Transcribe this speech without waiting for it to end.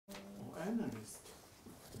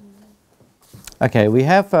Okay, we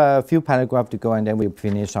have a few paragraphs to go, and then we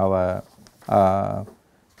finish our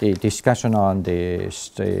the discussion on the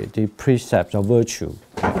precepts of virtue.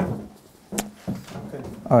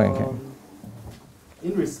 Okay.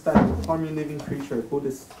 In respect of harming living creature,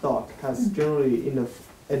 Buddhist thought has generally, in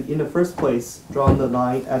the first place, drawn the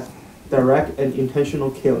line at direct and intentional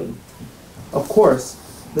killing. Of course,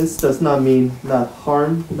 this does not mean that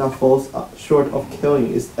harm that falls short of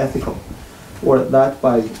killing is ethical, or that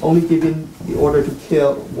by only giving the order to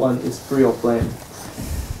kill one is free of blame.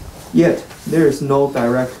 Yet, there is no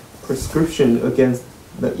direct prescription against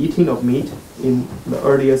the eating of meat in the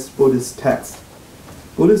earliest Buddhist text.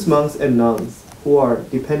 Buddhist monks and nuns, who are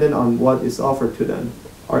dependent on what is offered to them,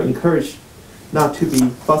 are encouraged not to be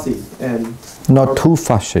fussy and not too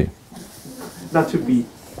fussy. Not to be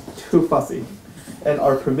too fussy, and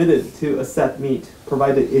are permitted to accept meat,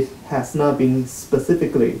 provided it has not been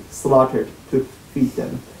specifically slaughtered to feed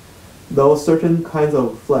them. Though certain kinds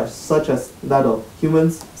of flesh, such as that of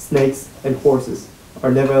humans, snakes, and horses,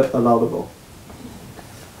 are never allowable.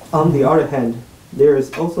 On the other hand, there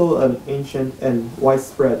is also an ancient and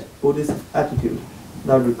widespread Buddhist attitude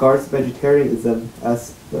that regards vegetarianism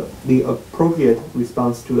as the appropriate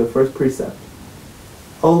response to the first precept.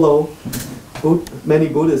 Although many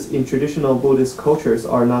Buddhists in traditional Buddhist cultures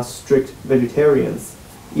are not strict vegetarians,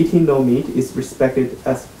 eating no meat is respected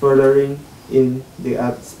as furthering in the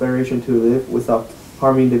aspiration to live without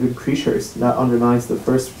harming living creatures that underlines the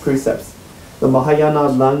first precepts. The Mahayana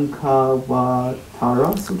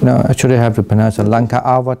Lankavatara Sutra? No, actually I have to pronounce it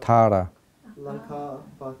Lankavatara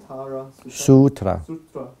Sutra.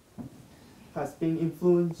 Has been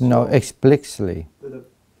influenced. No, explicitly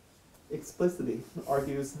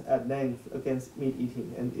argues at length against meat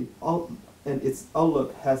eating, and its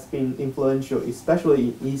outlook has been influential, especially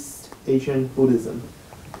in East Asian Buddhism,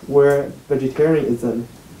 where vegetarianism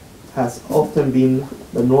has often been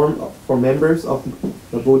the norm for members of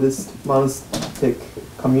the Buddhist monastic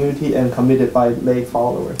community and committed by lay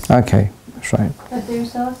followers. Okay, that's right. But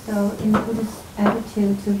there's also, in Buddhist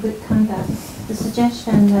attitude to good conduct, the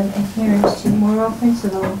suggestion that adherence to moral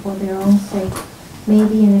principle for their own sake may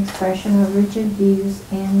be an expression of rigid views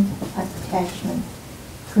and attachment,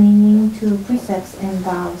 clinging to precepts and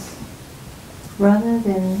vows, rather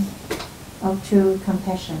than of true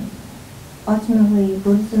compassion. Ultimately,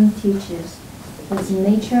 Buddhism teaches that the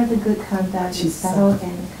nature of the good conduct is subtle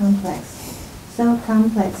and complex, so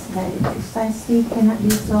complex that it precisely cannot be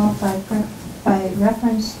solved by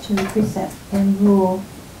reference to the precept and rule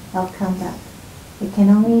of conduct. It can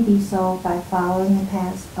only be solved by following a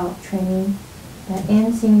path of training that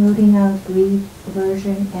ends in rooting out greed,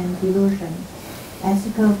 aversion, and delusion.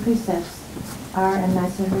 Ethical precepts are a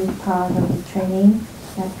necessary part of the training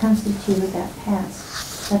that constitute that path.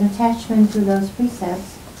 But attachment to those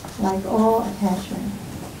precepts, like all attachment,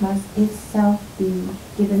 must itself be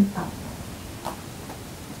given up.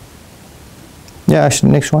 Yeah,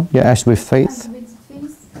 next one. Yeah, as with faith. As with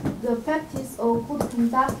faith, the practice of good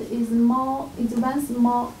conduct is once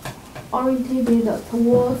more oriented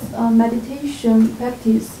towards meditation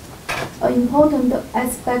practice. An important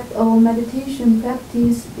aspect of meditation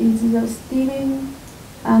practice is the stilling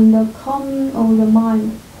and the calming of the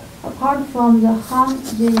mind. Apart from the harm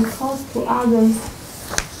they cause to others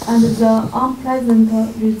and the unpleasant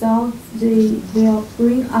results they will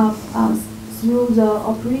bring up us through the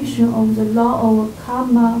operation of the law of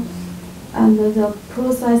karma and the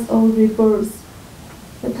process of rebirth.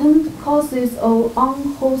 The 10 causes of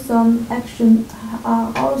unwholesome action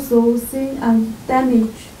are also sin and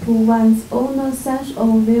damage to one's own sense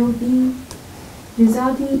of well-being,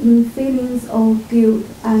 resulting in feelings of guilt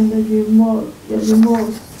and remorse.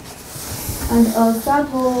 And a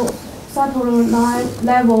subtle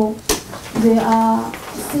level, they are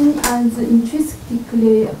seen as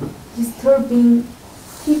intrinsically disturbing.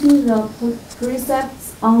 Keeping the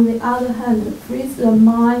precepts, on the other hand, frees the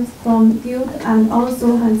mind from guilt and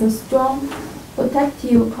also has a strong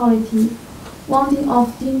protective quality, warning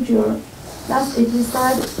of danger. Thus it is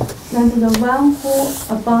said that the one who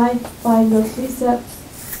abides by the precepts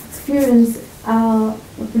experiences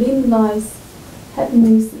blameless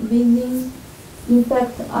happiness within. In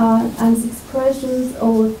fact, as expressions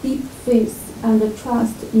of deep faith and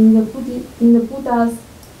trust in the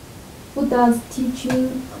Buddha's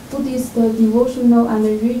teaching, Buddhist devotional and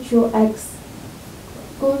ritual acts,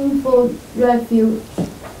 going for refuge,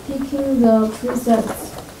 taking the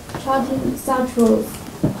precepts, chanting sutras,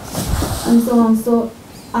 and so on, so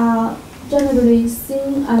are generally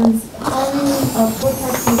seen as having a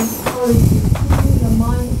protective quality, keeping the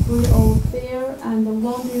mind free of fear and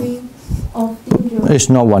wandering of danger. It's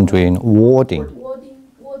not wandering, warding.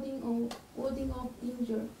 Warding of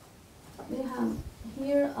danger. They have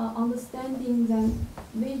here understanding that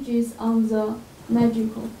wages on the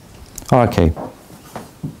magical. Okay.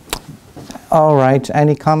 All right.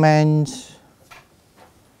 Any comments?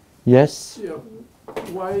 Yes. Yeah.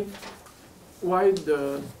 Why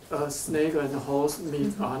the snake and horse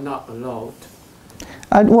meat are not allowed?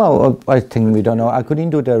 Well, I think we don't know.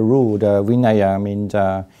 According to the rule, the Vinaya,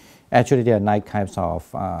 actually there are 9 types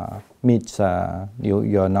of meats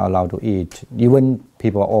you're not allowed to eat, even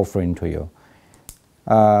people are offering to you.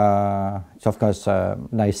 So of course,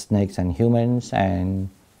 like snakes and humans and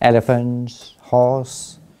elephants,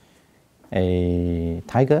 horse, a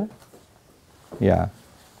tiger. Yeah.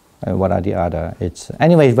 What are the other? It's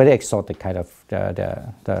anyway very exotic kind of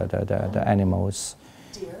the animals.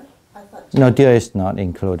 Deer? I thought No, deer is not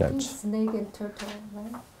included. snake and turtle,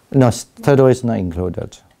 right? No, turtle is not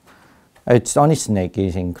included. It's only snake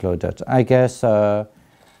is included. I guess.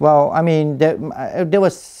 Well, I mean, there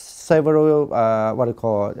was several what I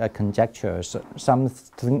call conjectures. Some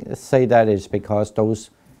say that is because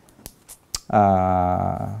those.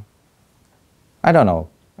 I don't know.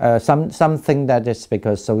 Some think that it's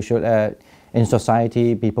because social in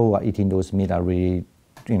society people who are eating those meat are really,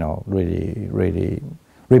 really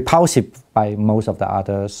repulsive by most of the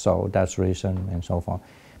others. So that's reason and so forth.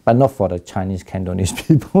 But not for the Chinese Cantonese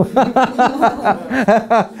people.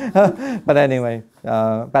 But anyway,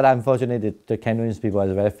 but unfortunately, the Cantonese people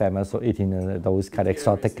are very famous for eating those kind of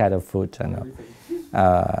exotic kind of food.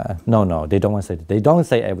 No, they don't want to say. They don't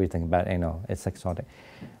say everything, but it's exotic.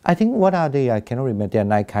 I think what are they? I cannot remember. They are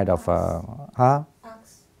 9 kind of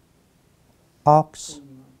ox.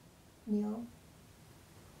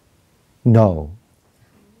 No.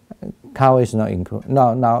 Cow is not included.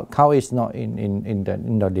 No, cow is not in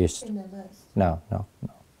the list. In the list. No.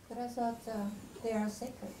 But I thought they are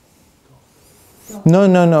sacred.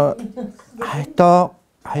 No. I thought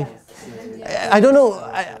I don't know.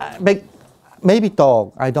 Maybe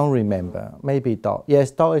dog. I don't remember. Maybe dog.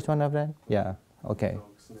 Yes, dog is one of them. Yeah. Okay. Dog,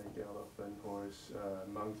 snake, elephant, horse,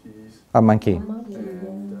 monkeys. A monkey.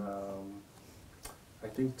 And I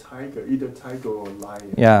think tiger, either tiger or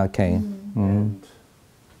lion. Yeah. Okay. And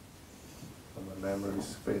my memory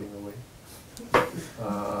is fading away.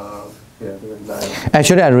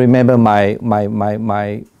 Actually, I remember my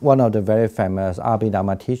one of the very famous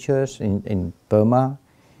Abhidhamma teachers in Burma.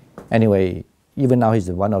 Anyway, even now he's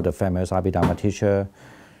one of the famous Abhidhamma teacher.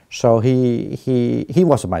 So he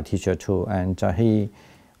was my teacher too, and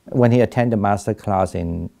when he attended master class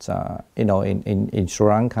in Sri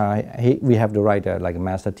Lanka, we have to write like a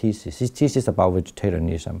master thesis. His thesis about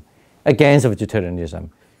vegetarianism, against vegetarianism,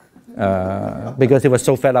 because he was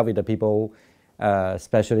so fed up with the people,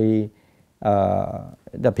 especially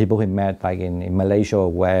the people he met like in Malaysia,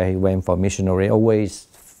 where he went for missionary, always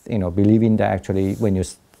believing that actually when you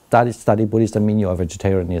study Buddhism means you are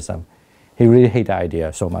vegetarianism. He really hated the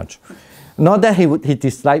idea so much. Not that he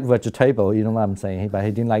disliked vegetable, you know what I'm saying, but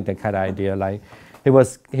he didn't like that kind of idea. Like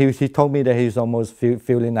he told me that he's almost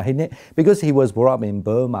feeling like because he was brought up in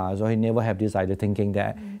Burma, so he never had this idea thinking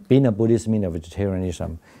that being a Buddhist means a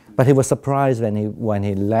vegetarianism. But he was surprised when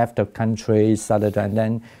he left the country, started, and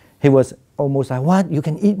then he was almost like, what? You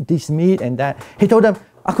can eat this meat and that. He told them,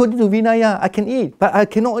 according to Vinaya, I can eat, but I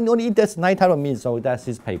cannot only eat this 9 types of meat. So that's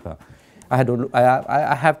his paper. I had to.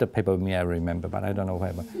 I have the paper with me. I remember, but I don't know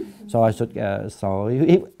where. So I should. So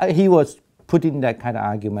he was putting that kind of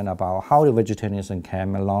argument about how the vegetarianism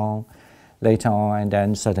came along later on, and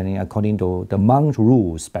then certainly according to the monk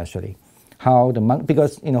rules, especially how the monk,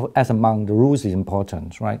 because as a monk the rules is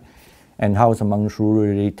important, right? And how the monks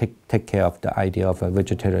really take care of the idea of a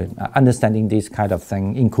vegetarian, understanding this kind of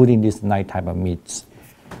thing, including this 9 type of meats.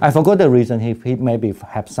 I forgot the reason. He maybe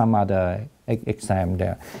have some other exam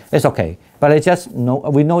there. It's okay, but I just know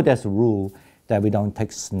we know there's a rule that we don't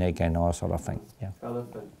take snake and all sort of thing. Yeah.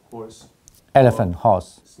 Elephant, horse. Elephant,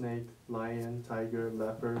 horse. Snake, lion, tiger,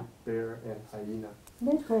 leopard, bear, and hyena.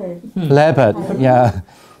 Leopard. Leopard, yeah.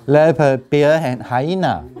 Leopard, bear, and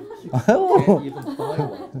hyena.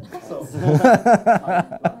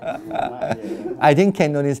 I think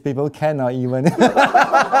Cantonese people cannot even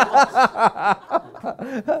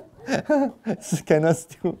cannot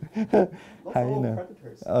still hyena.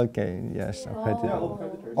 Okay, yes, predator.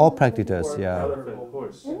 All predators, yeah.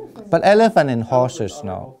 But elephant and horses,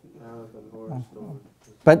 no.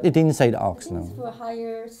 But it didn't say the ox, no. To a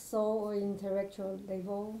higher soul or intellectual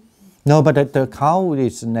level. No, but the cow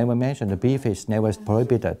is never mentioned. The beef is never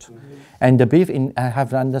prohibited, and the beef I have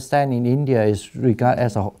to understand in India is regarded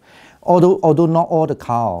as a, although not all the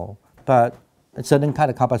cow, but a certain kind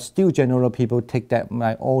of cow, but still general people take that,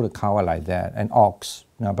 like all the cow are like that, and ox,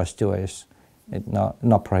 but still is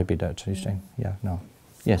not prohibited, you see. Yeah, no.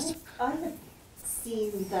 Yes? I have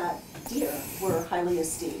seen that deer were highly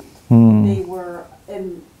esteemed. Hmm. They were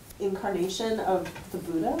an incarnation of the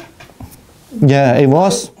Buddha. Yeah, it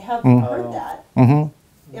was. I have heard that.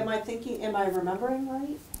 Mm-hmm. Am I remembering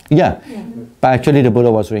right? Yeah, but actually the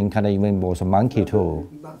Buddha was reincarnated, even was a monkey too.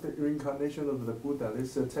 Not the reincarnation of the Buddha.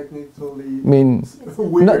 It's technically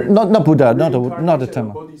weird. Not Buddha, not the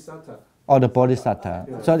term. Bodhisattva. Or the Bodhisattva.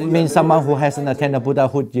 Yeah. So it means someone who hasn't attained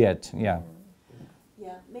Buddhahood yet. Yeah.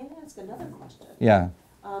 Yeah. May I ask another question? Yeah.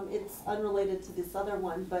 It's unrelated to this other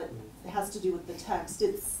one, but it has to do with the text.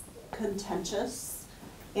 It's contentious,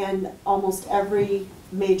 and almost every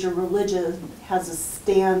major religion has a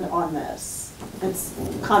stand on this. It's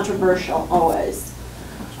controversial always.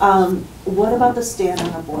 What about the stand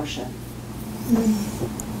on abortion?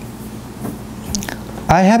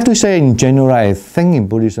 I have to say, in general, I think in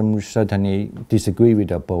Buddhism we certainly disagree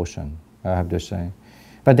with abortion. I have to say,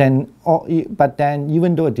 but then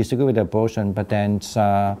even though I disagree with abortion, but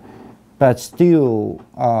still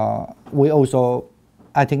we also,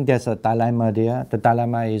 I think there's a dilemma there. The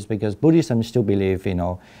dilemma is because Buddhism still believe,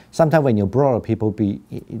 sometimes when you brought people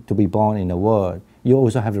to be born in the world, you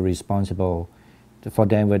also have to be responsible for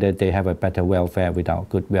them whether they have a better welfare without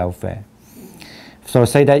good welfare. So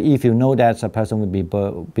say that if you know that a person will be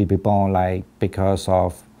born like because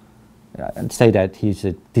of, say that he's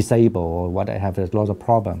disabled or what, have a lot of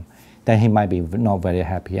problem, then he might be not very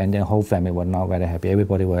happy, and then whole family was not very happy.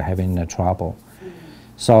 Everybody were having trouble.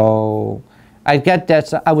 So I get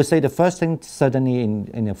that. I would say the first thing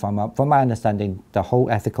certainly from my understanding, the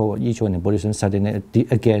whole ethical issue in Buddhism certainly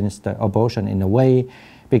against the abortion in a way,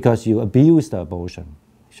 because you abuse the abortion.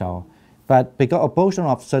 So, but because abortion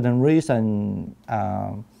of certain reason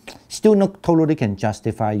still not totally can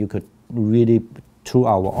justify, you could really through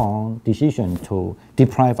our own decision to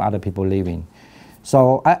deprive other people living.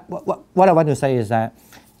 So what I want to say is that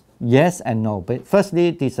yes and no. But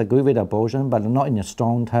firstly, disagree with abortion, but not in a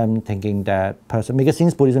strong term thinking that person, because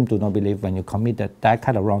since Buddhism do not believe when you commit that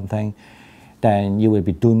kind of wrong thing, then you will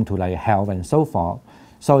be doomed to like hell and so forth.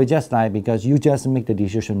 So it's just like because you just make the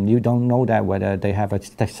decision, you don't know that whether they have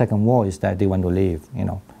a second voice that they want to live,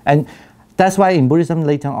 And that's why in Buddhism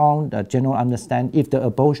later on, the general understand if the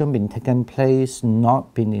abortion been taken place,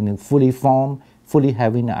 not been in a fully formed, fully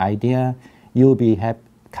having an idea, you'll be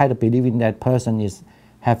kind of believing that person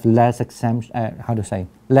have less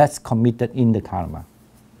less committed in the karma.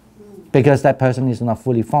 Because that person is not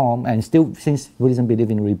fully formed, and still, since Buddhism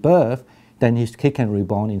believe in rebirth, then he can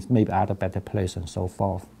reborn in maybe other better place and so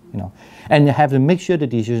forth, And you have to make sure the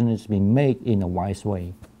decision is being made in a wise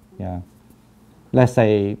way, Let's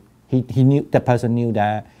say he knew, the person knew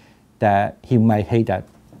that he might hate that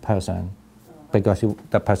person because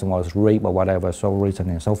that person was raped or whatever, so reason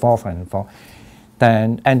and so forth and so forth.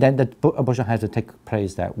 And then the abortion has to take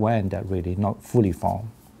place that when that really not fully formed,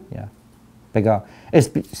 because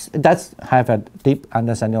that's have a deep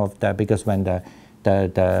understanding of that, because when the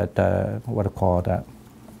what I call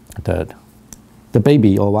the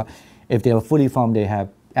baby or what, if they are fully formed, they have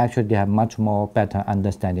much more better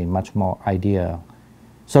understanding, much more idea.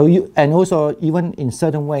 So and also even in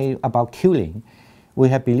certain way about killing, we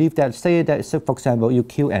have believed that say for example you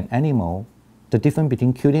kill an animal. The difference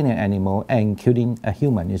between killing an animal and killing a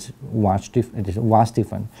human is vast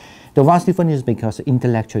different. The vast difference is because the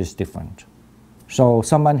intellectual is different. So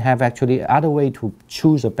someone have actually other way to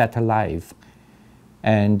choose a better life,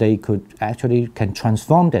 and they could actually can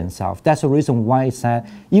transform themselves. That's the reason why it's that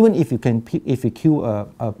even if you kill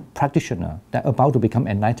a practitioner that about to become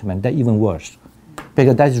enlightenment, that's even worse,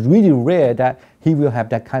 because that's really rare that he will have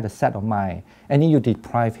that kind of set of mind, and then you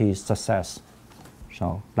deprive his success.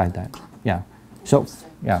 So like that, So,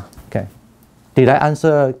 okay. Did I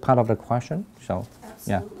answer part of the question? So,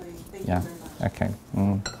 absolutely. Thank you very much. Okay.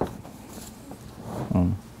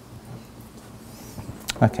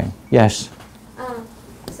 Okay. Yes.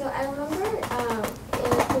 So I remember in a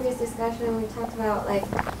previous discussion we talked about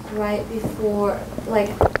right before,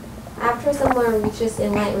 after someone reaches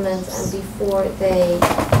enlightenment and before they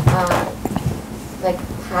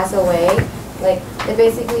pass away, they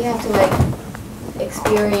basically have to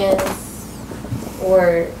experience.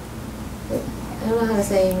 Or I don't know how to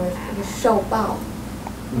say in English, 受报.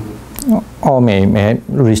 Or may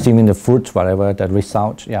receiving the fruits, whatever the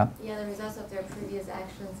result, Yeah, the results of their previous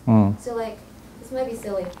actions. So this might be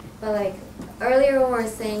silly, but earlier we were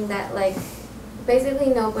saying that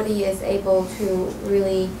basically nobody is able to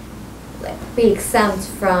really be exempt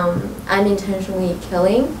from unintentionally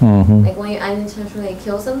killing. When you unintentionally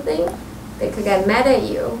kill something, they could get mad at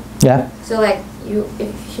you. Yeah. So like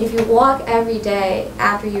if you walk every day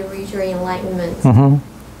after you reach your enlightenment,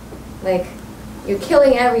 like you're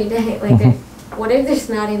killing every day. Like what if there's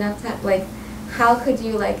not enough time? Like how could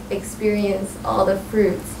you like experience all the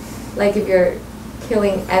fruits? Like if you're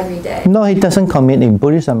killing every day. No, he doesn't commit in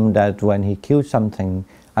Buddhism that when he kills something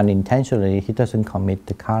unintentionally, he doesn't commit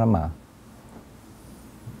the karma.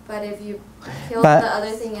 But if you kill the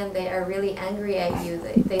other thing and they are really angry at you,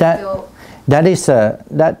 they still. That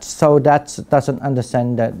doesn't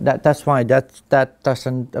understand that's why that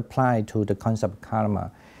doesn't apply to the concept of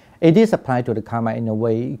karma. It is applied to the karma in a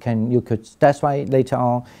way you could. That's why later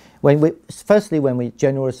on, when we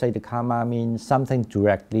generally say the karma means something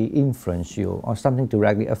directly influence you or something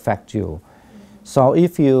directly affect you. So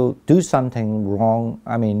if you do something wrong,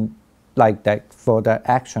 I mean, like that for the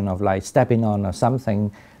action of like stepping on or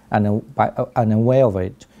something, and unaware of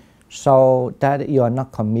it, so that you are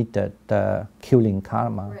not committed the killing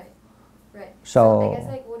karma. Right. So I guess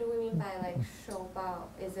like what do we mean by like shou bao?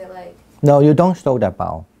 Is it like? No, you don't show that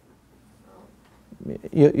bao.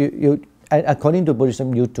 You according to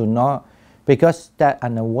Buddhism, you do not, because that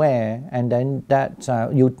unaware, and then that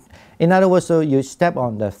you, in other words, so you step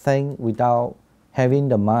on the thing without having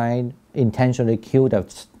the mind intentionally kill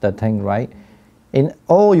the thing, right?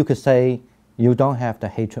 Or you could say you don't have the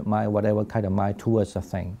hatred mind, whatever kind of mind towards the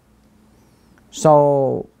thing.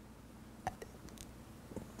 So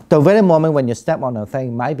the very moment when you step on a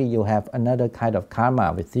thing, maybe you have another kind of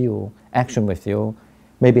karma with you, action with you,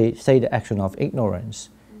 maybe say the action of ignorance.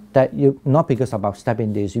 That you, not because about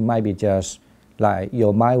stepping this, you might be just like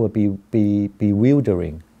your mind will be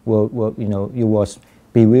bewildering. You was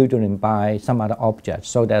bewildering by some other object.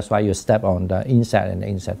 So that's why you step on the insect and the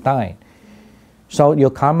insect died. So your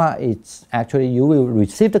karma is actually, you will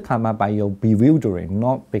receive the karma by your bewildering,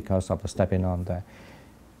 not because of the stepping on there.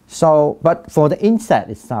 So, but for the insect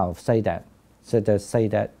itself, say that. So they say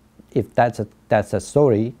that if that's a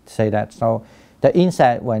story, say that. So the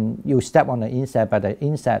insect, when you step on the insect, but the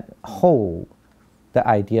insect hold the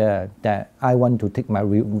idea that I want to take my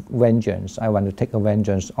vengeance. I want to take a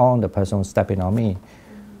vengeance on the person stepping on me.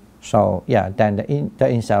 So yeah, then the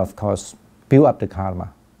insect, of course, build up the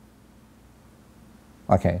karma.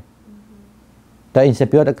 Okay. The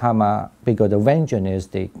insect build the karma because the vengeance is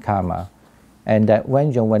the karma. And that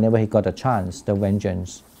vengeance, whenever he got a chance, the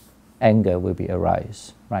vengeance, anger will be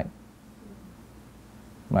arise, right?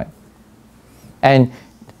 Right. And,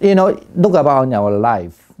 look about our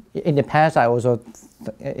life. In the past, I also,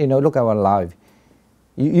 look at our life.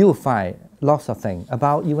 You will find lots of things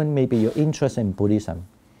about even maybe your interest in Buddhism.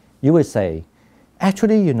 You will say,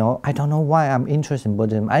 actually, I don't know why I'm interested in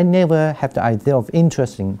Buddhism. I never had the idea of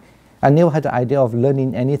I never had the idea of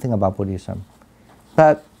learning anything about Buddhism.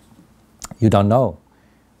 But you don't know.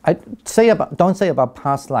 Don't say about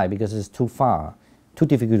past life because it's too far, too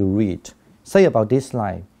difficult to read. Say about this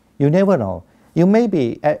life. You never know. You may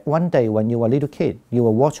be at one day when you were a little kid, you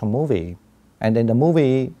will watch a movie, and then the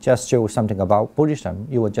movie just shows something about Buddhism.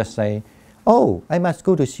 You will just say, oh, I must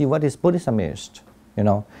go to see what this Buddhism is,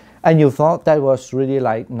 And you thought that was really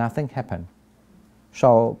like nothing happened.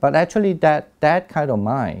 So, but actually that kind of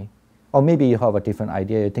mind, or maybe you have a different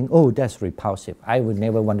idea, you think, oh, that's repulsive. I would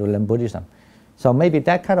never want to learn Buddhism. So maybe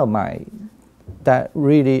that kind of mind, that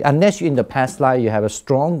really, unless you in the past life you have a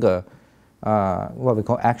stronger, what we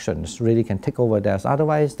call actions, really can take over this.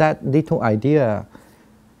 Otherwise, that little idea,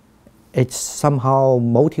 it somehow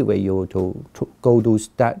motivate you to go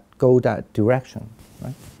that direction,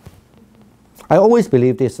 right? I always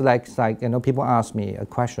believe this, like people ask me a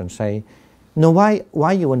question, say, no,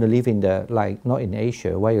 why you want to live in the, not in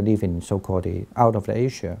Asia, why you live in so-called out of the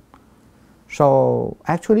Asia? So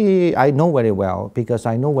actually, I know very well, because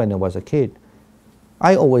I know when I was a kid,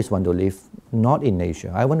 I always want to live not in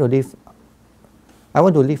Asia. I want to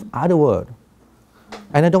live other world,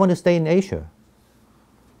 and I don't want to stay in Asia.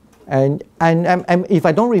 And if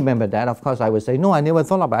I don't remember that, of course, I would say, no, I never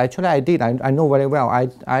thought about it. Actually, I did. I know very well.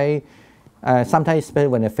 I sometimes, especially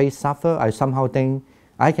when I face suffer, I somehow think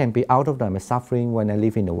I can be out of them suffering when I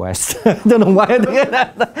live in the West. I don't know why I think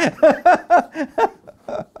that.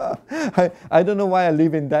 I don't know why I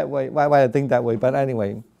live in that way, why I think that way. But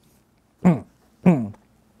anyway,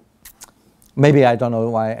 maybe I don't know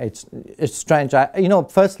why. It's strange.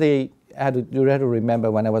 Firstly, you have to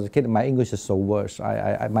remember when I was a kid, my English is so worse.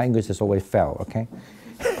 My English is always fail. Okay.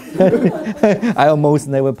 I almost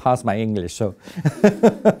never pass my English. So.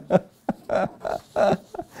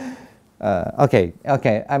 Okay.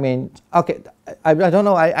 I mean, okay. I don't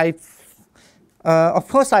know. Of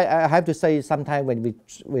course, I have to say, sometimes when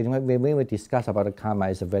we discuss about the karma,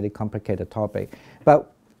 it's a very complicated topic.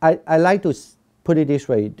 But I like to put it this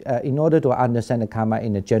way, in order to understand the karma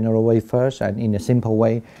in a general way first and in a simple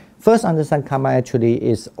way. First, understand karma actually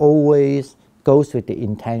is always goes with the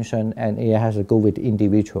intention and it has to go with the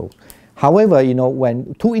individual. However, you know,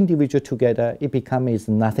 when two individuals together, it becomes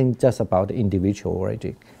nothing just about the individual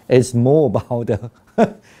already. It's more about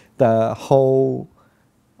the whole,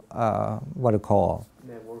 what do you call?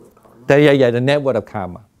 Network of karma. The network of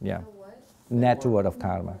karma. Yeah. What? Network of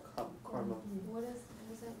karma. Karma. What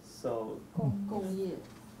is that? So,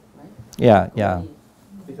 Yeah.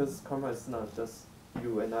 because karma is not just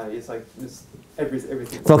you and I, it's like it's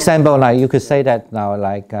everything. For example, like you could say that now,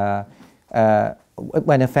 like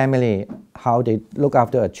when a family, how they look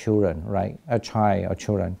after a children, right? A child or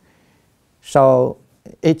children. So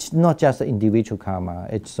it's not just an individual karma,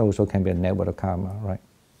 it also can be a network of karma, right?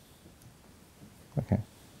 Okay.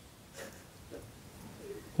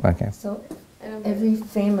 So every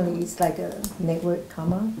family is like a network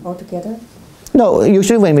karma altogether? No,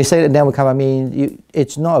 usually when we say the network karma, I mean,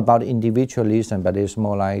 it's not about individualism, but it's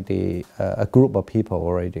more like a group of people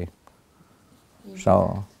already.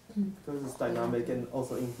 So. Because it's dynamic and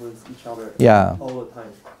also influence each other all the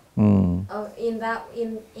time. Oh, in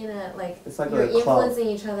a like, it's like you're a cloud. influencing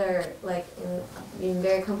each other like in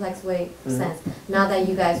very complex way sense. Not that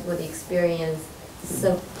you guys would experience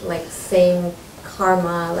some like same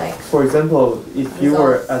karma like. For example, if you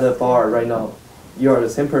were at a bar right now, you are the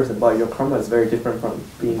same person, but your karma is very different from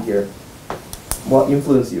being here. What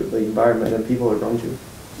influences you? The environment and people around you.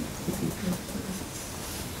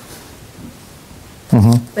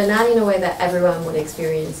 But not in a way that everyone would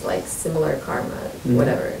experience like similar karma,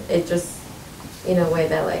 whatever. It just in a way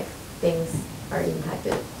that like things are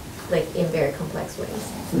impacted like in very complex ways.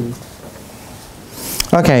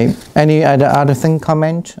 Okay. Any other thing,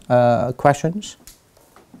 comment, questions?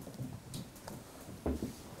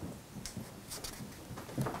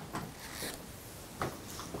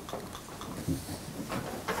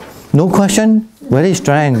 No question? Very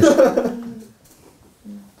strange.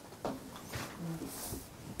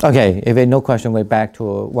 Okay, if there's no question, we're back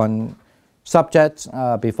to one subject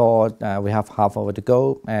before we have half hour to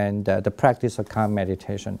go, and the practice of calm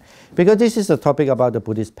meditation. Because this is a topic about the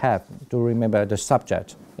Buddhist path. Do remember the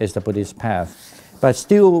subject is the Buddhist path. But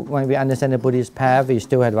still, when we understand the Buddhist path, we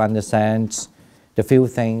still have to understand the few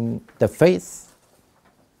things, the faith,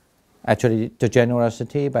 actually the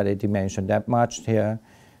generosity, but I didn't mention that much here,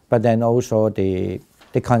 but then also the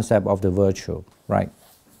concept of the virtue, right?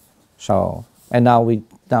 So, and now we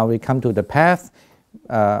come to the path.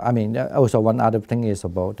 I mean, also one other thing is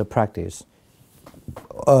about the practice,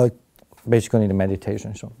 basically the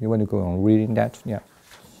meditation. So you want to go on reading that? Yeah.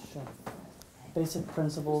 Sure. Basic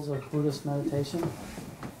principles of Buddhist meditation.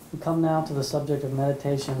 We come now to the subject of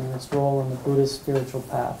meditation and its role in the Buddhist spiritual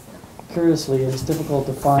path. Curiously, it is difficult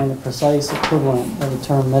to find a precise equivalent of the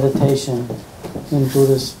term meditation in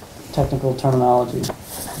Buddhist technical terminology.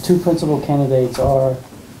 The two principal candidates are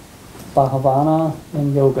Bhavana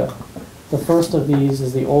and Yoga. The first of these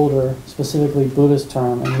is the older, specifically Buddhist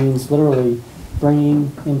term and means literally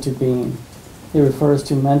bringing into being. It refers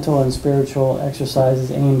to mental and spiritual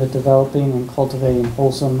exercises aimed at developing and cultivating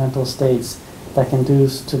wholesome mental states that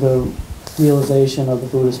conduce to the realization of the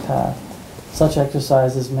Buddhist path. Such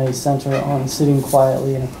exercises may center on sitting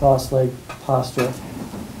quietly in a cross-legged posture,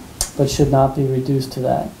 but should not be reduced to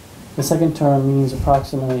that. The second term means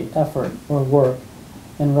approximately effort or work,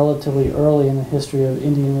 and relatively early in the history of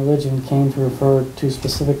Indian religion came to refer to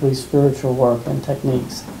specifically spiritual work and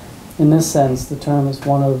techniques. In this sense, the term is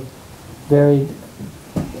one of varied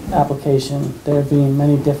application, there being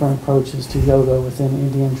many different approaches to yoga within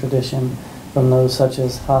Indian tradition, from those such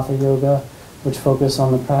as Hatha Yoga, which focus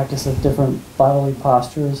on the practice of different bodily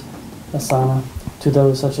postures, asana, to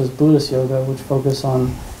those such as Buddhist Yoga, which focus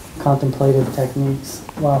on contemplative techniques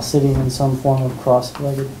while sitting in some form of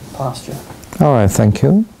cross-legged posture. All right, thank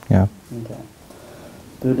you. Yeah. Okay.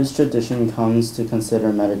 Buddhist tradition comes to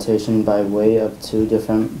consider meditation by way of two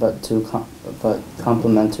different but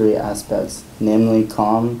complementary aspects, namely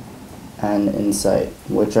calm and insight,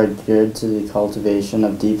 which are geared to the cultivation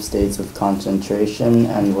of deep states of concentration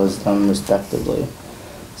and wisdom, respectively.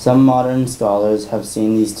 Some modern scholars have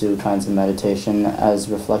seen these two kinds of meditation as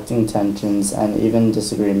reflecting tensions and even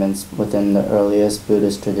disagreements within the earliest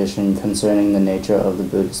Buddhist tradition concerning the nature of the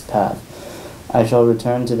Buddhist path. I shall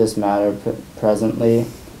return to this matter presently,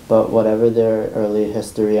 but whatever their early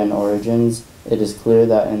history and origins, it is clear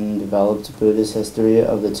that in developed Buddhist history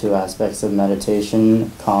of the two aspects of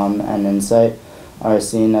meditation, calm and insight, are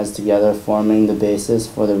seen as together forming the basis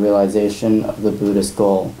for the realization of the Buddhist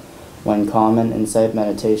goal. When calm and insight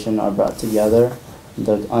meditation are brought together,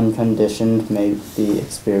 the unconditioned may be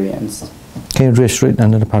experienced. Can you just read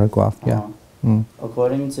another paragraph? Yeah.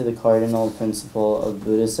 According to the cardinal principle of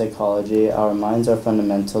Buddhist psychology, our minds are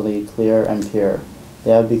fundamentally clear and pure.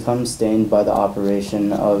 They have become stained by the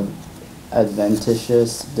operation of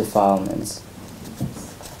adventitious defilements.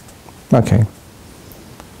 Okay.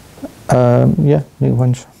 Yeah,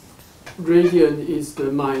 one. Radiant is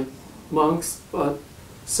the mind, monks, but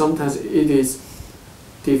sometimes it is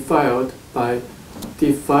defiled by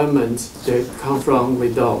defilements that come from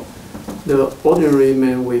without. The ordinary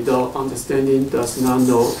man without understanding does not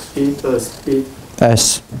know it as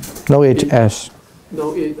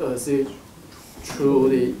it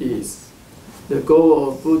truly is. The goal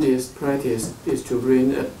of Buddhist practice is to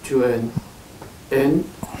bring to an end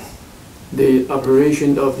the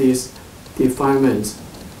operation of these defilements.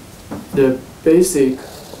 The basic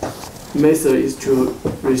method is to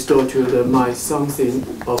restore to the mind something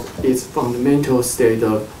of its fundamental state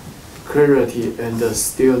of clarity and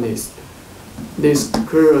stillness. This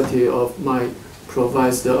clarity of mind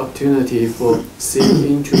provides the opportunity for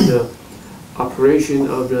seeing into the operation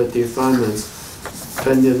of the defilements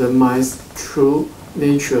and the mind's true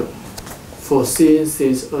nature, for seeing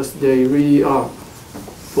things as they really are,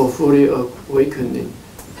 for fully awakening.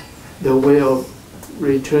 The way of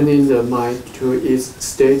returning the mind to its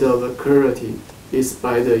state of clarity is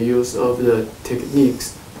by the use of the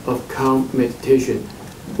techniques of calm meditation,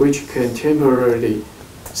 which can temporarily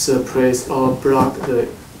suppress or block the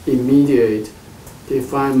immediate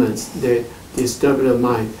defilements that disturb the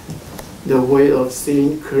mind. The way of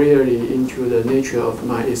seeing clearly into the nature of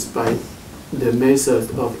mind is by the method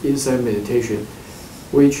of insight meditation,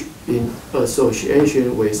 which in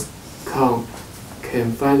association with calm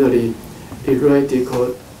can finally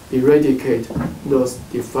eradicate those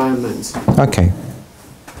defilements. Okay.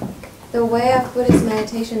 The way of Buddhist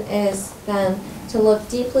meditation is, then, to look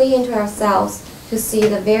deeply into ourselves, to see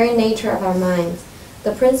the very nature of our minds.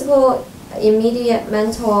 The principal immediate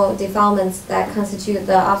mental defilements that constitute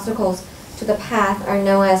the obstacles to the path are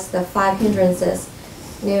known as the 5 hindrances,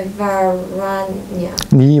 Nivarana.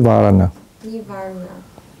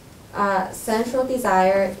 Sensual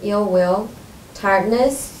desire, ill will,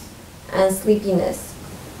 tiredness, and sleepiness,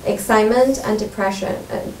 excitement and depression,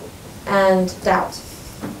 and doubt.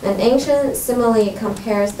 An ancient simile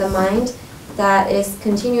compares the mind that is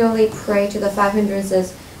continually prey to the 5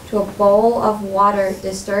 hindrances to a bowl of water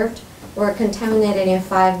disturbed or contaminated in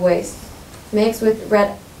 5 ways: mixed with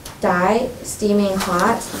red dye, steaming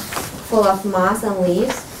hot, full of moss and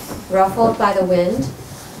leaves, ruffled by the wind,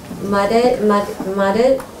 mudded,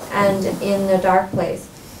 and in a dark place.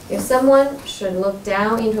 If someone should look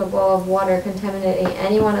down into a bowl of water contaminated in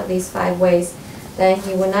any one of these 5 ways, then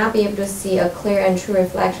he would not be able to see a clear and true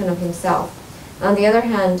reflection of himself. On the other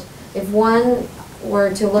hand, if one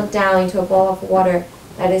were to look down into a bowl of water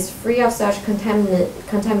that is free of such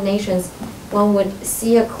contaminations, one would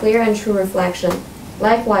see a clear and true reflection.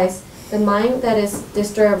 Likewise, the mind that is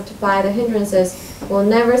disturbed by the hindrances will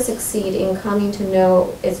never succeed in coming to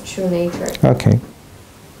know its true nature. Okay.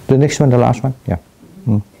 The next one, the last one? Yeah.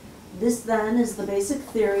 This then is the basic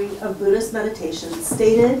theory of Buddhist meditation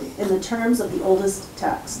stated in the terms of the oldest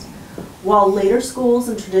text. While later schools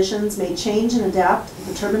and traditions may change and adapt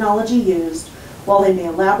the terminology used, while they may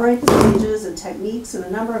elaborate the stages and techniques in a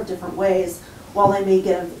number of different ways, while they may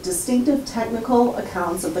give distinctive technical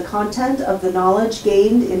accounts of the content of the knowledge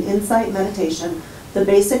gained in insight meditation, the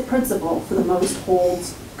basic principle for the most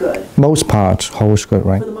holds good. Most part holds good,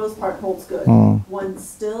 right? For the most part holds good. One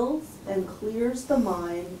stills and clears the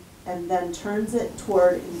mind and then turns it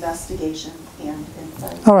toward investigation and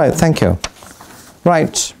insight. All right, thank you.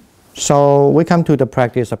 Right, so we come to the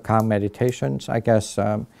practice of calm meditations. I guess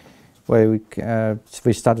where we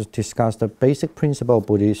start to discuss the basic principle of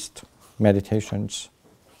Buddhist meditations.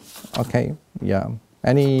 Okay, yeah.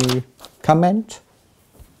 Any comment?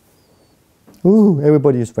 Ooh,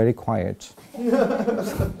 everybody is very quiet. I have a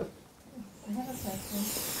question.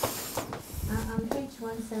 On page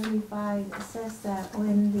 175, it says that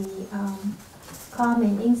when the calm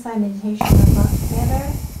and insight meditation are brought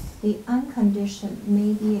together, the unconditioned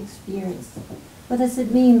may be experienced. What does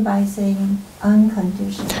it mean by saying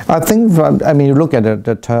unconditioned? I think, you look at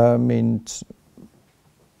the term means.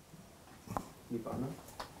 Nibbana?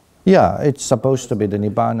 Yeah, it's supposed to be the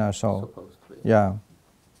Nibbana, so, yeah.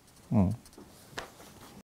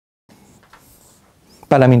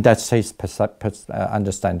 But that's his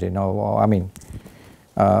understanding,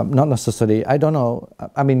 not necessarily. I don't know.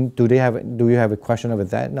 Do you have a question about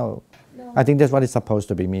that? No. I think that's what it's supposed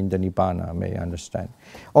to be mean. The Nibbana, may understand,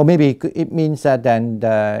 or maybe it means that then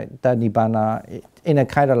the Nibbana in a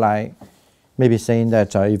kind of like maybe saying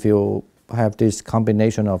that if you have this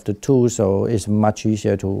combination of the two, so it's much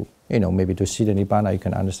easier to, maybe to see the Nibbana, you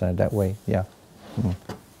can understand it that way. Yeah. Mm.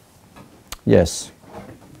 Yes.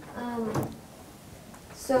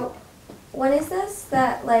 So when it says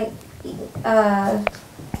that like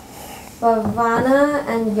bhavana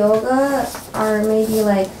and yoga are maybe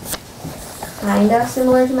like kind of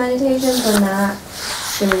similar to meditation, but not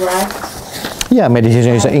direct. Yeah,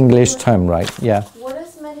 meditation is an English term, right? Yeah. What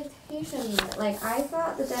does meditation mean? Like I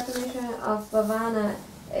thought the definition of bhavana,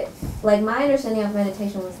 like my understanding of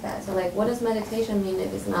meditation was that. So like, what does meditation mean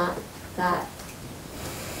if it's not that?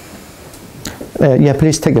 Yeah,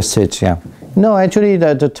 please take a seat. Yeah. No, actually,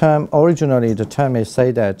 the term originally the term is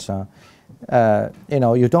say that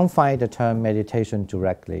you don't find the term meditation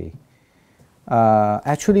directly.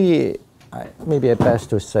 Actually, maybe it's best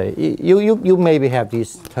to say you maybe have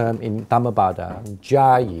this term in Dhammadipa,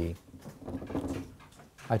 jayi.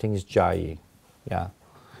 I think it's jayi. Yeah.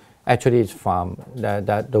 Actually, it's from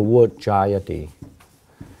the word jayati.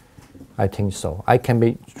 I think so. I can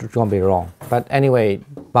be wrong, but anyway,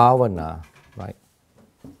 bhavana. Right.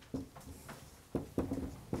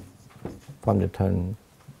 From the term,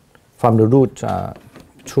 from the root,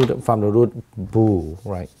 from the root bu,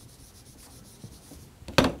 right?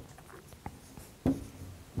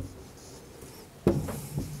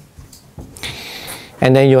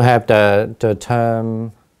 And then you have the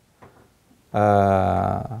term.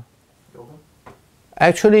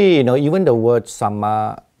 Actually, even the word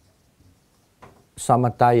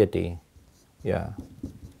samadhyati, yeah.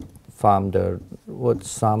 From the word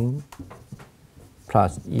sam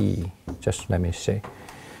plus e, just let me say.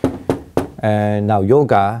 And now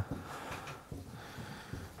yoga,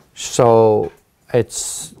 so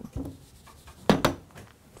it's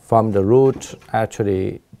from the root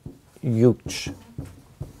actually yuj.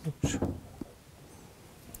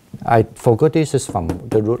 I forgot this is from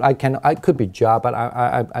the root. I could be ja, but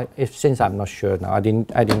since I'm not sure now, I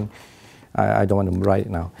don't want to write it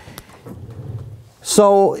now.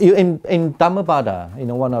 So in Dhammadipa,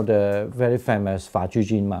 one of the very famous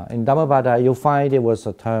Fajujinma, in Dhammadipa you find there was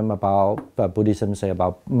a term about Buddhism say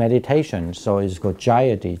about meditation. So it's called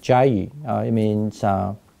jayati. Jayi, it means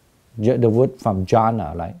the word from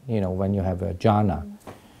jhana, like when you have a jhana,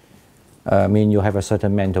 mean you have a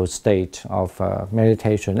certain mental state of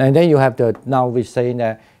meditation. And then you have now we're saying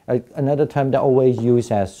that another term that always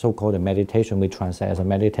used as so-called meditation, we translate as a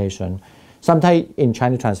meditation. Sometimes in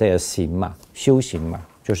Chinese translate as 行嘛, 修行嘛,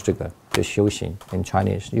 就是这个, the 修行 in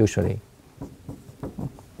Chinese usually.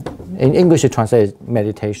 In English it translates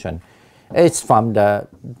meditation. It's from the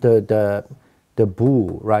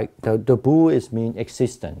bu, right? The bu is mean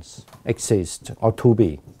existence, exist or to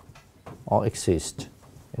be, or exist,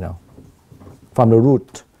 from the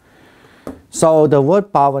root. So the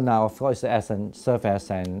word bhavana, of course, serves as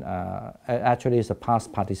an actually is a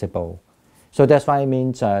past participle. So that's why it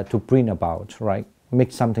means to bring about, right?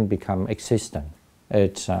 Make something become existent.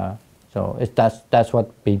 That's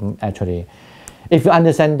what being actually. If you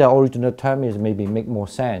understand the original term, is maybe make more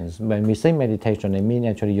sense. When we say meditation, it means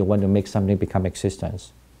actually you want to make something become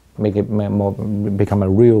existence, make it more become a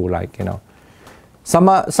real,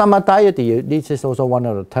 Samadhyati. This is also one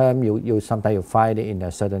of the terms you sometimes you find it in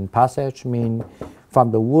a certain passage. Mean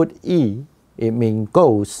from the word e. It means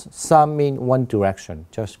goes, some mean one direction,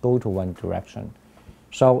 just go to one direction.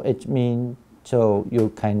 So it means, so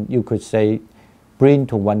you could say, bring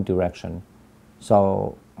to one direction.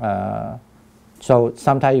 So so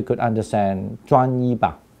sometimes you could understand 专一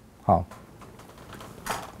吧,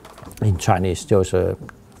 in Chinese, 就是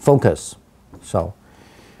focus. So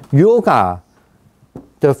yoga,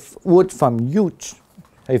 the word from yuj,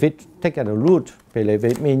 if it take at the root,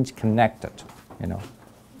 it means connected,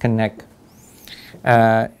 connect.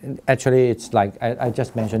 Actually, it's like I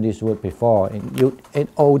just mentioned this word before. In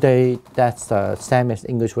old day, that's the same as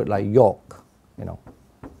English word like yoke,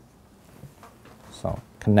 So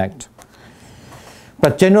connect.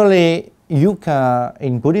 But generally, yoga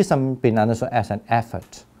in Buddhism been understood as an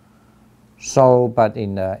effort. So, but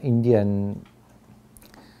in the Indian,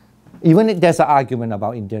 even there's an argument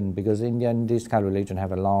about Indian because Indian this kind of religion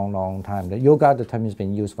have a long time. The yoga, the term has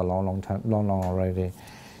been used for long already.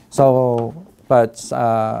 So. But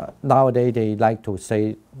nowadays they like to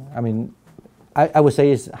say, I would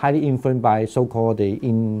say it's highly influenced by so-called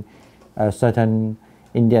certain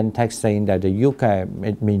Indian text saying that the yoga,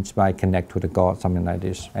 it means by connect to the God, something like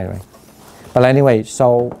this. Anyway,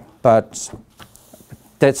 but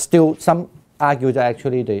there's still some argue that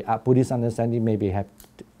actually the Buddhist understanding maybe have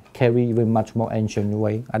carry even much more ancient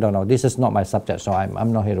way. I don't know. This is not my subject, so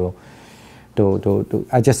I'm not here to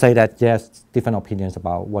I just say that yes, different opinions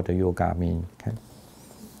about what the yoga means. Okay?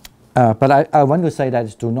 But I want to say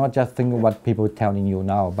that do not just think what people telling you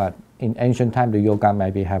now, but in ancient time the yoga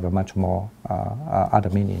maybe have a much more other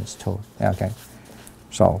meanings too. Okay,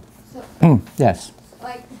 so yes.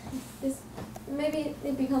 Like this, maybe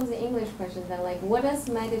it becomes an English question then. Like, what is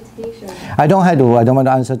meditation? I don't want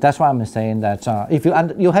to answer. That's why I'm saying that if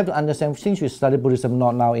you have to understand, since you study Buddhism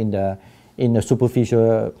not now in the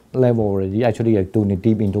superficial level already, actually you're doing it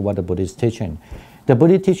deep into what the Buddha is teaching. The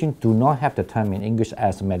Buddhist teaching do not have the term in English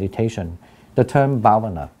as meditation. The term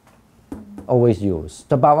bhavana always used.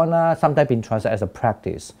 The bhavana sometimes been translated as a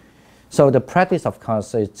practice. So the practice, of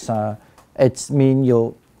course, it's mean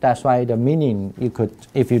you. That's why the meaning you could,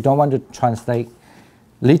 if you don't want to translate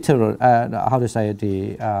literal, how to say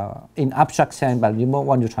in abstract sense, but you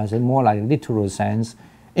want to translate more like literal sense.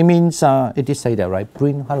 It means it did say that, right?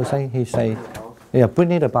 Bring, how to say? He say, yeah,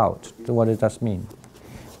 bring it about. What it does mean.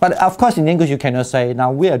 But of course, in English, you cannot say,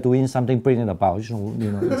 now we are doing something, bring it about. You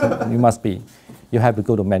know, you must be, you have to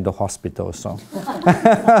go to mental hospital. So,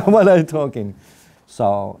 what are you talking?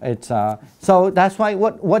 So it's so that's why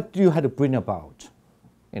what do you have to bring about?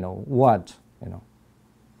 You know what? You know.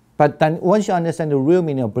 But then once you understand the real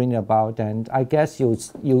meaning of bringing about, then I guess you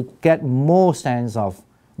get more sense of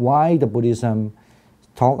why the Buddhism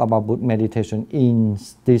talk about meditation in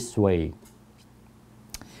this way.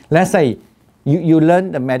 Let's say you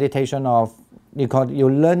learn the meditation of, you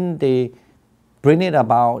learn the bringing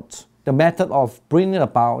about, the method of bringing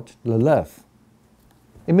about the love.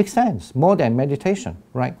 It makes sense, more than meditation,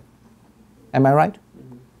 right? Am I right?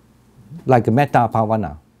 Like metta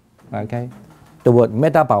bhavana, okay? The word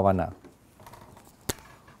metta bhavana,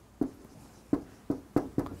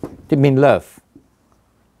 it means love,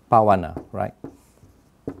 bhavana, right?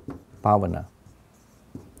 Bhavana.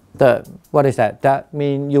 What is that? That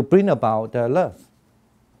means you bring about the love.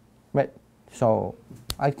 Right? So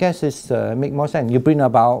I guess it's make more sense. You bring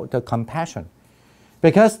about the compassion.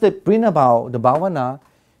 Because they bring about the bhavana,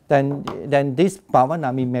 then this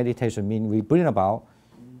bhavana means meditation, means we bring about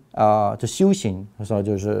the 修行.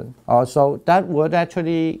 So that word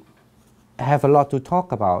actually have a lot to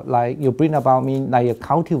talk about. Like you bring about mean like you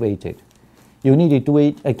cultivate it. You need to do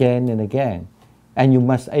it again and again. And you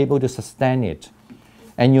must be able to sustain it.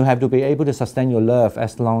 And you have to be able to sustain your love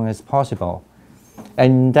as long as possible.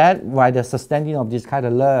 And that, by the sustaining of this kind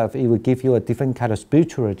of love, it will give you a different kind of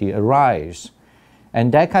spirituality arise.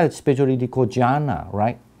 And that kind of spirituality called jhana,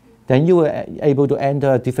 right? Then you are able to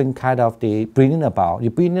enter a different kind of the bringing about.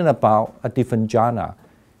 You're bringing about a different jhana.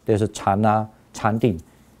 There's a chana, chanting.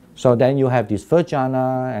 So then you have this first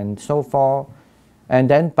jhana and so forth. And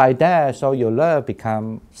then by that, so your love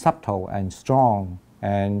becomes subtle and strong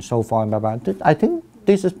and so forth. And blah, blah. I think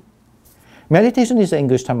this is, meditation is an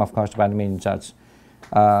English term, of course, but I mean just,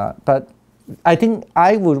 but I think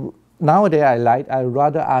I would, nowadays I'd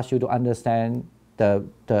rather ask you to understand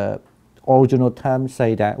the original term,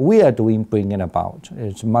 say that we are doing bringing about.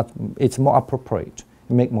 It's more appropriate,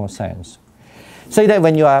 it makes more sense. Say that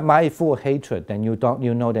when you are mindful of hatred, then you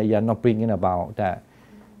know that you are not bringing about that.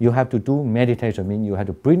 You have to do meditation, means you have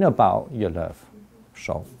to bring about your love.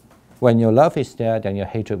 So when your love is there, then your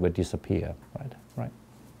hatred will disappear, right?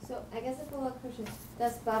 So I guess a follow-up question,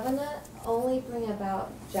 does bhavana only bring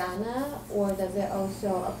about jhana, or does it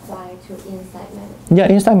also apply to insight meditation? Yeah,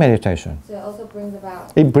 insight meditation. So it also brings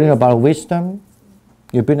about... It brings about wisdom.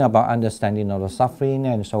 You bring about understanding of the suffering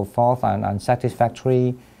and so forth, and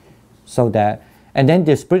unsatisfactory. So that, and then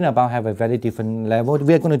this bring about have a very different level.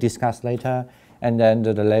 We are going to discuss later. And then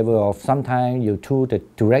the level of sometimes you do the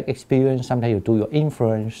direct experience, sometimes you do your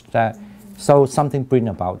inference. So something bring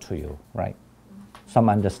about to you, right? Some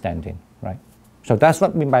understanding, right? So that's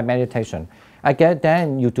what I mean by meditation. I get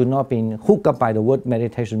then you do not be hooked up by the word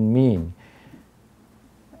meditation mean.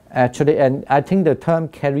 Actually, and I think the term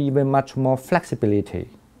carry even much more flexibility.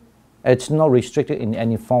 It's not restricted in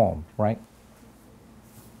any form, right?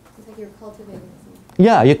 It's like you're cultivating something.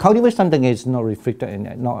 Yeah, you cultivate something is not restricted in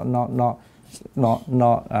how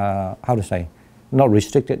to say, not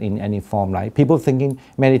restricted in any form. Like people thinking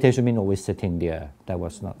meditation means always sitting there. That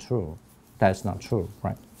was not true. That's not true,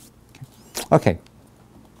 right? Okay.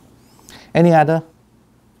 Any other?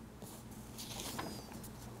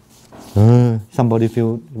 Somebody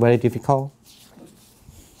feel very difficult?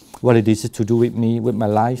 What it is to do with me, with my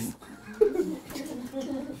life?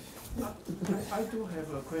 I do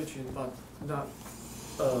have a question, but not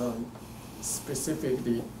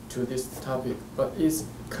specifically to this topic, but it's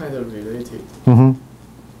kind of related. Mm-hmm.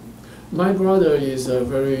 My brother is a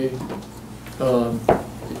very,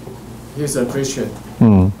 he's a Christian.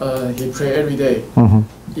 Mm-hmm. He prays every day.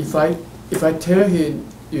 Mm-hmm. If I if I tell him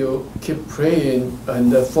you keep praying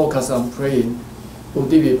and focus on praying,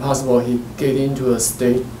 would it be possible he get into a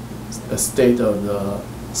state of the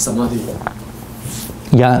samadhi?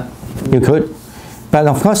 Yeah, you could. But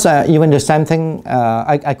of course, even the same thing,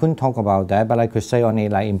 I couldn't talk about that, but I could say only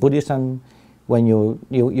like in Buddhism, when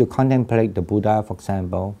you contemplate the Buddha, for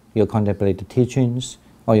example, you contemplate the teachings,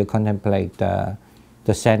 or you contemplate the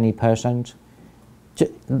saintly persons,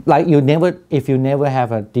 like if you never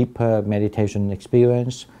have a deeper meditation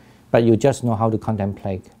experience, but you just know how to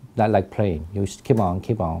contemplate, like praying, you keep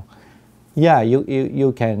on. Yeah,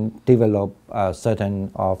 you can develop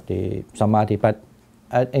certain of the samadhi, but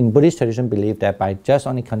in Buddhist tradition believe that by just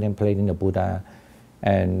only contemplating the Buddha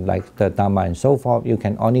and like the Dhamma and so forth, you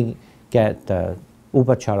can only get the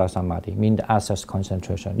upachara samadhi, mean the access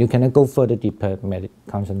concentration. You cannot go further deeper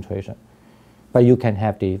concentration, but you can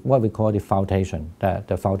have the what we call the foundation,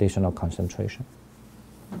 the foundation of concentration.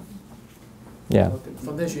 Yeah. The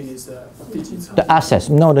foundation is the access,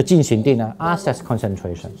 no, the 进行定, access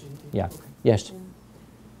concentration. Yeah. Yes.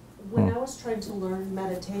 When I was trying to learn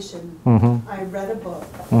meditation, Mm-hmm. I read a book,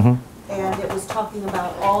 Mm-hmm. and it was talking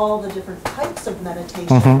about all the different types of meditation,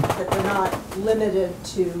 Mm-hmm. that they're not limited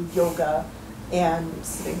to yoga and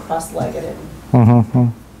sitting cross-legged and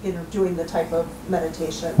Mm-hmm. doing the type of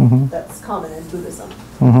meditation Mhm. that's common in Buddhism.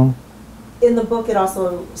 Mm-hmm. In the book, it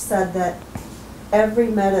also said that every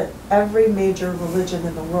major religion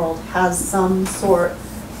in the world has some sort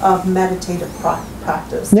of meditative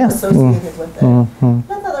practice Yeah. associated with it.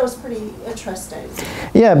 Mm-hmm. I thought that was pretty interesting.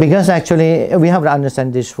 Yeah, because actually we have to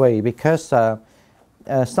understand this way, because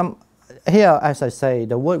here, as I say,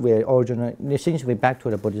 the word we originally, since we're back to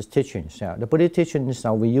the Buddhist teachings, yeah, the Buddhist teachings,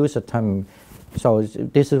 we use a term, so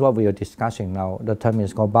this is what we are discussing now, the term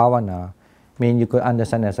is called bhavana, mean you could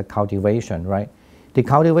understand as a cultivation, right? The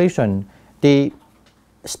cultivation,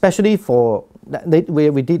 especially for,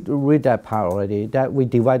 we did read that part already, that we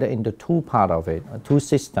divided into two parts of it, two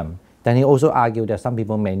systems. Then he also argued that some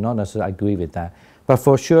people may not necessarily agree with that. But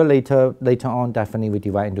for sure later on, definitely we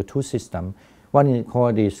divide into two systems. One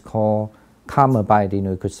is called calm abiding,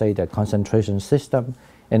 you could say the concentration system,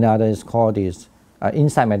 and the other is called this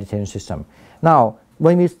insight meditation system. Now,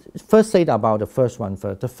 when we first say about the first one,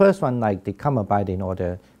 like the calm abiding or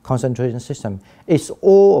the concentration system, it's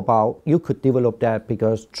all about, you could develop that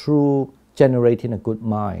because through generating a good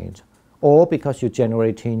mind, or because you're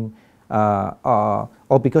generating, or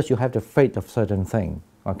because you have the faith of certain thing,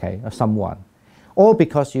 okay, of someone, or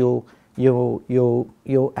because you're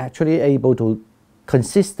actually able to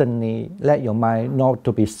consistently let your mind not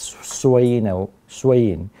to be swaying.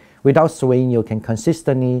 Without swaying, you can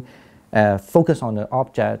consistently focus on the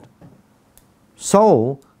object,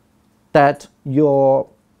 so that your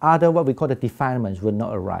other what we call the defilements will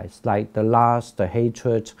not arise, like the lust, the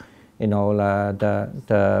hatred,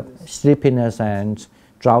 the sleepiness and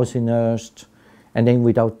drowsiness, and then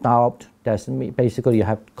without doubt, that's basically you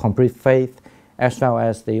have complete faith, as well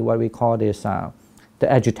as the what we call this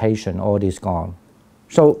the agitation, all this gone.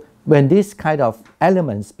 So when this kind of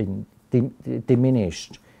elements been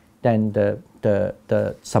diminished, then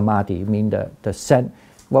the samadhi, mean the sense,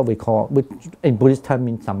 what we call, which in Buddhist term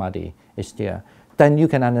means samadhi, is there. Then you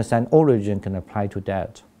can understand all religion can apply to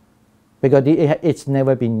that, because it's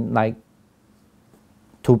never been like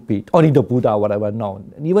to be only the Buddha, whatever. No,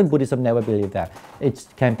 even Buddhism never believed that. It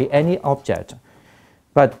can be any object,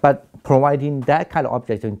 but providing that kind of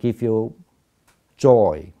object can give you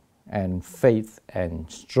joy and faith and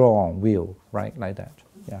strong will, right, like that.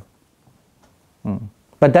 Yeah.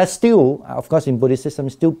 But that's still, of course, in Buddhism,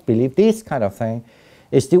 still believe this kind of thing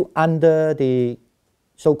is still under the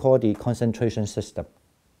so-called the concentration system.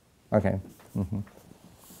 Okay.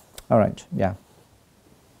 All right. Yeah.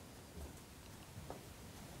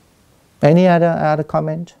 Any other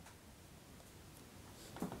comment?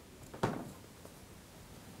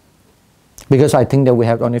 Because I think that we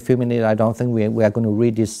have only a few minutes, I don't think we are going to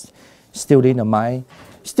read this Still in the Mind.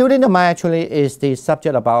 Still in the Mind actually is the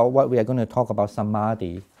subject about what we are going to talk about,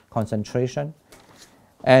 samadhi, concentration.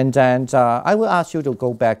 And then I will ask you to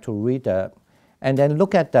go back to read that, and then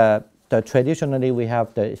look at the traditionally we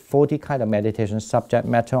have the 40 kind of meditation subject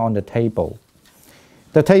matter on the table.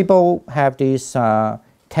 The table have these 10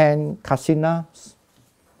 kasinas.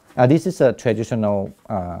 This is a traditional,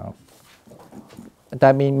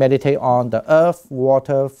 that means meditate on the earth,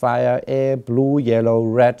 water, fire, air, blue, yellow,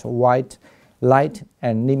 red, white, light,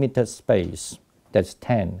 and limited space. That's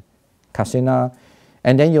 10 kasina.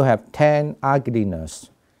 And then you have 10 ugliness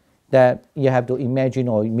that you have to imagine,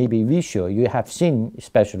 or maybe visual. You have seen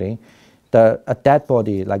especially a dead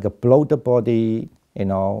body, like a bloated body,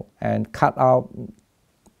 and cut out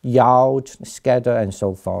yelled, scattered, and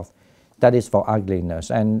so forth. That is for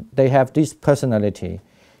ugliness, and they have this personality.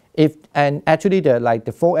 And actually,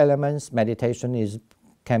 the 4 elements meditation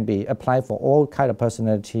can be applied for all kind of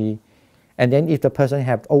personality. And then if the person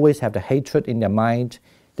always have the hatred in their mind,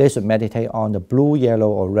 they should meditate on the blue, yellow,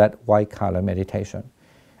 or red, white color meditation.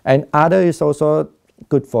 And other is also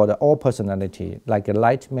good for the all personality, like a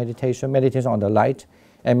light meditation on the light,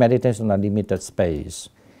 and meditation on a limited space.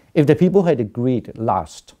 If the people had the greed,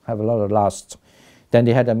 lust, have a lot of lust, then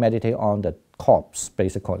they had to meditate on the corpse,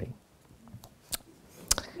 basically.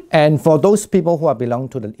 And for those people who belong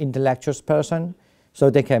to the intellectual person, so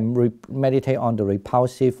they can meditate on the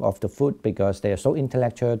repulsive of the food because they are so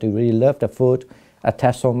intellectual, they really love the food,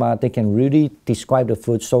 attach so much, they can really describe the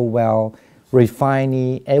food so well,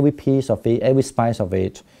 refining every piece of it, every spice of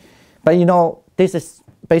it. But this is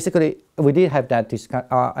basically, we did have that discussion,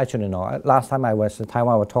 actually no, last time I was in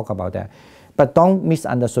Taiwan I will talk about that. But don't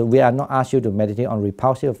misunderstand, we are not asked you to meditate on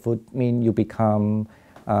repulsive food, mean you become,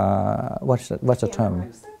 what's the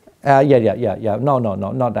term? Yeah. No,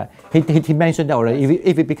 not that. He mentioned that already.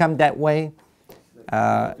 If it become that way,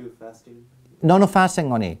 do fasting. No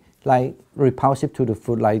fasting only. Like repulsive to the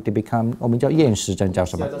food, like they become 我们叫厌食症叫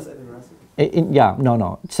什么? Yeah,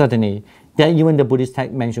 no, certainly. Then even the Buddhist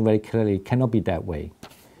text mentioned very clearly, it cannot be that way.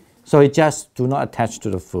 So it just do not attach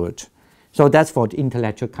to the food. So that's for the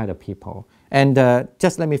intellectual kind of people. And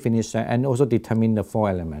just let me finish that, and also determine the 4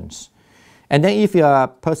 elements. And then if you're a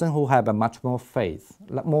person who have a much more faith,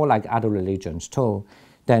 more like other religions too,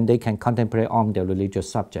 then they can contemplate on the religious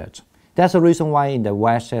subject. That's the reason why in the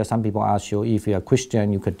West, some people ask you, if you're a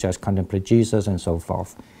Christian, you could just contemplate Jesus and so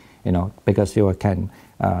forth, because you can,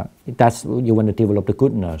 that's, you want to develop the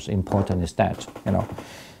goodness, important is that,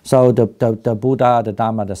 So the Buddha, the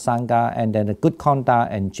Dharma, the Sangha, and then the good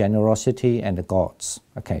conduct and generosity and the gods,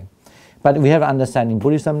 okay. But we have to understand in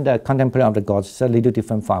Buddhism, the contemplation of the gods is a little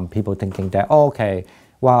different from people thinking that, oh, okay,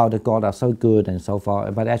 wow, the gods are so good and so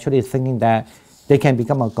forth. But actually thinking that they can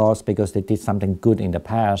become a god because they did something good in the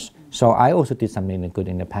past. So I also did something good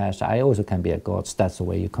in the past. I also can be a god. That's the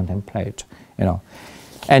way you contemplate,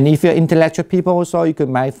 And if you're intellectual people also, you could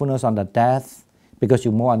mindfulness on the death because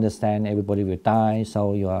you more understand everybody will die.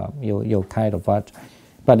 So you're kind of what.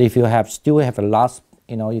 But if you still have a loss,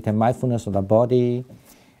 you can mindfulness on the body.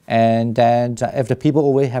 And then if the people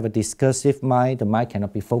always have a discursive mind, the mind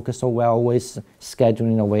cannot be focused so well, always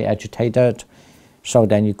scheduling away, agitated. So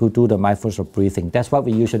then you could do the mindfulness of breathing. That's what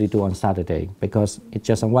we usually do on Saturday because it's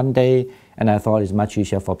just on one day, and I thought it's much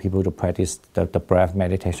easier for people to practice the breath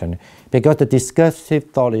meditation because the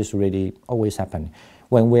discursive thought is really always happening.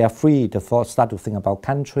 When we are free, the thoughts start to think about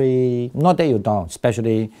country. Not that you don't,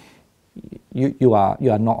 especially you are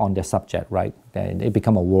not on the subject, right? Then it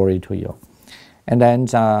become a worry to you. And then,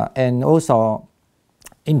 and also,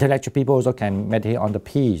 intellectual people also can meditate on the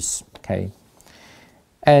peace, okay?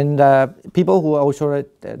 And people who also,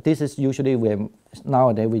 this is usually when,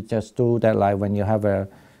 nowadays we just do that, like when you have a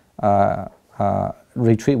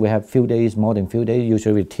retreat, we have few days, more than few days,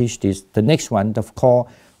 usually we teach this. The next one, the call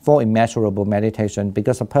for immeasurable meditation,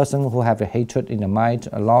 because a person who have a hatred in the mind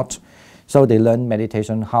a lot, so they learn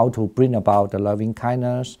meditation, how to bring about the loving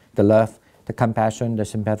kindness, the love, the compassion, the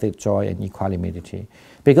sympathetic joy, and equanimity.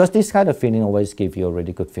 Because this kind of feeling always gives you a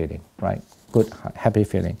really good feeling, right? Good, happy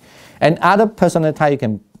feeling. And other personal type, you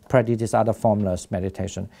can practice this other formless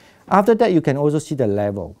meditation. After that, you can also see the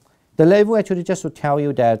level. The level actually just to tell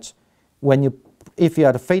you that if you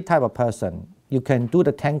are the faith type of person, you can do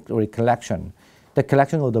the 10 recollection, the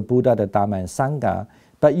collection of the Buddha, the Dharma, and Sangha,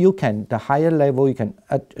 but the higher level you can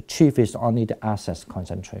achieve is only the access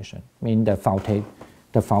concentration, meaning the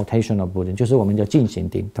foundation of Buddhism, 就是我们叫进行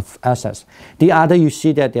定, the access. The other, you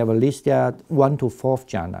see that they have a list there, 1 to 4th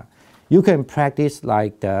jhana. You can practice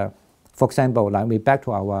like for example, like we back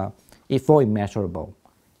to our 4 immeasurable.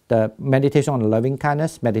 The meditation on loving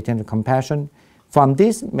kindness, meditation on compassion. From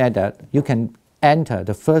this method, you can enter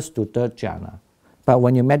the 1st to 3rd jhana. But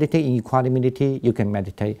when you meditate in equanimity, you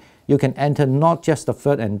can enter not just the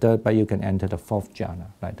 3rd and 3rd, but you can enter the 4th jhana,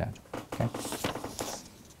 like that.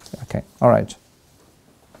 Okay, all right.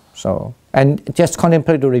 So, and just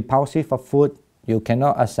contemplate the repulsive of food. You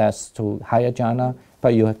cannot access to higher jhana,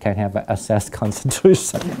 but you can have access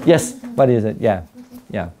concentration. Yes, what is it? Yeah.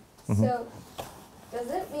 Mm-hmm. So,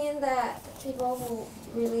 does it mean that people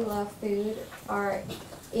who really love food are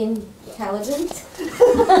intelligent?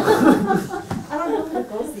 I don't know if it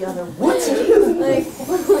goes the other way.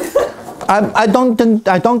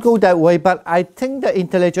 I don't go that way, but I think the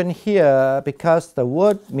intelligent here, because the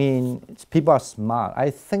word means people are smart. I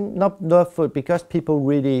think not love food because people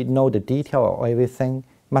really know the detail of everything.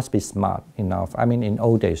 must be smart enough. I mean, in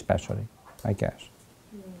old days especially, I guess.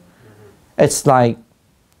 It's like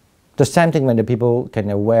the same thing when the people can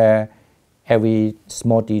aware every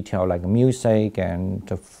small detail, like music and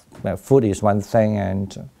food is one thing,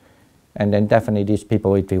 and then definitely these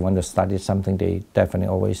people, if they want to study something, they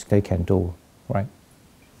definitely they can do, right?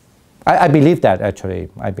 I believe that actually.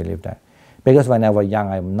 I believe that because when I was young,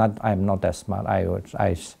 I'm not that smart.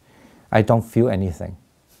 I don't feel anything.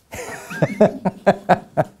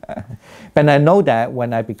 But I know that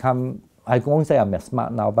when I become, I won't say I'm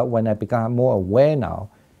smart now, but when I become more aware now,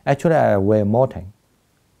 actually I aware more things.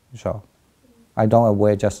 So I don't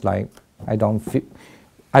aware just like I don't feel.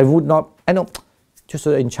 I would not. I know. 就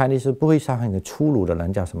是 in Chinese 不会伤害你的粗鲁的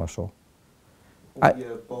人叫什么说 Be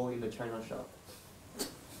a bowl in the China shop.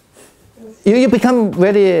 You become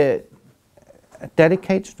very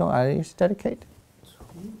delicate. No, are you delicate?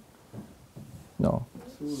 No.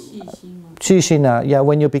 细心啊 yeah,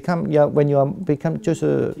 when you become, yeah, when you become 就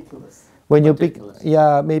是 when you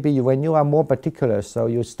yeah, maybe when you are more particular, so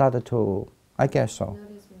you started to, I guess so.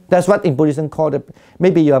 That's what in Buddhism called it.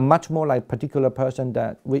 Maybe you are much more like particular person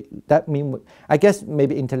that mean, I guess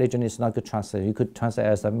maybe intelligent is not good translate. You could translate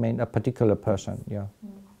as a particular person, yeah.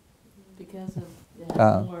 Because of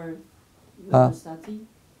the more subtlety.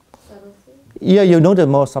 Yeah, you know the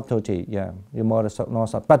more subtlety, yeah. You more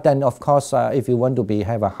subtlety. But then of course if you want to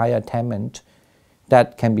have a higher attainment,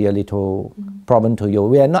 that can be a little problem to you.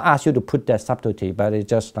 We are not asked you to put that subtlety, but it's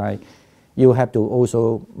just like you have to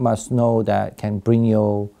also must know that can bring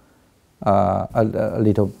you a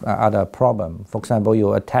little other problem. For example,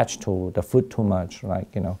 you attach to the food too much,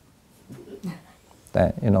 like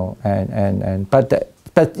that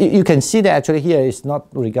but you can see that actually here is not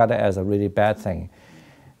regarded as a really bad thing.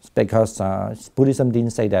 It's because Buddhism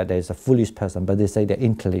didn't say that there's a foolish person, but they say the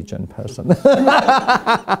intelligent person.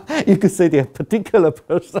 You could say they're a particular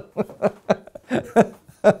person.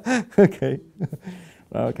 Okay.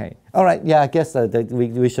 Okay. All right. Yeah, I guess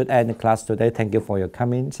we should end the class today. Thank you for your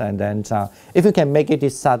comments. And then if you can make it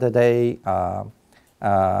this Saturday,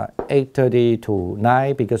 8:30 to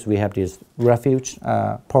 9, because we have this refuge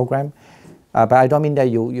program. But I don't mean that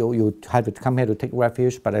you have to come here to take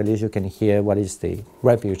refuge, but at least you can hear what is the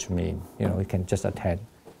refuge mean. You can just attend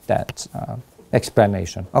that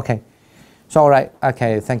explanation. Okay. So all right.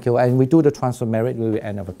 Okay. Thank you. And we do the transfer merit. We will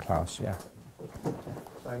end of the class. Yeah.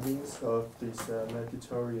 By means of this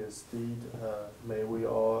meritorious deed, may we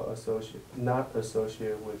all not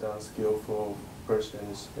associate with unskillful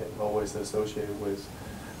persons and always associate with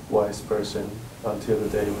wise person until the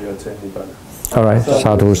day we attain Nibbana. All right.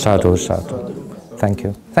 Sadhu, sadhu, sadhu. Thank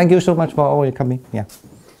you. Thank you so much for all your coming. Yeah.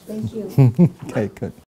 Thank you. Okay, good.